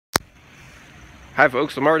Hi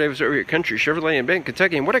folks, Lamar Davis over here at Country Chevrolet in Benton,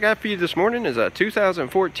 Kentucky, and what I got for you this morning is a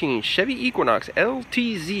 2014 Chevy Equinox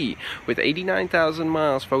LTZ with 89,000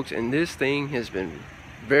 miles, folks, and this thing has been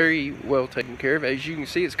very well taken care of. As you can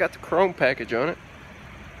see, it's got the chrome package on it.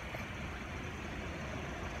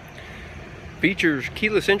 Features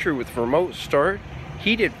keyless entry with remote start,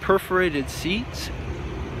 heated perforated seats,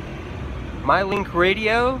 MyLink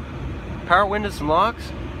radio, power windows and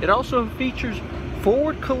locks. It also features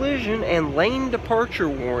forward collision and lane departure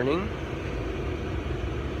warning.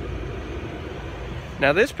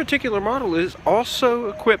 Now this particular model is also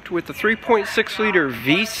equipped with the 3.6 liter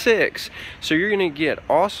V6, so you're going to get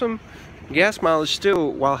awesome gas mileage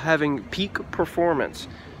still while having peak performance,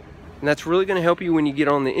 and that's really going to help you when you get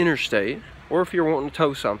on the interstate or if you're wanting to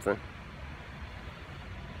tow something.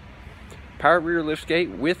 Power rear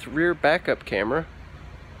liftgate with rear backup camera.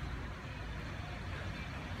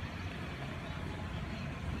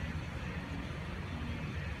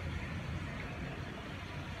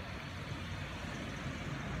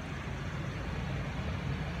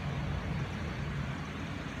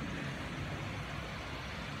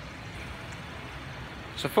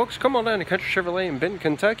 So folks, come on down to Country Chevrolet in Benton,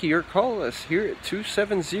 Kentucky, or call us here at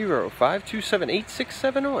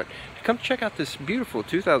 270-527-8671 to come check out this beautiful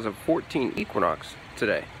 2014 Equinox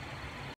today.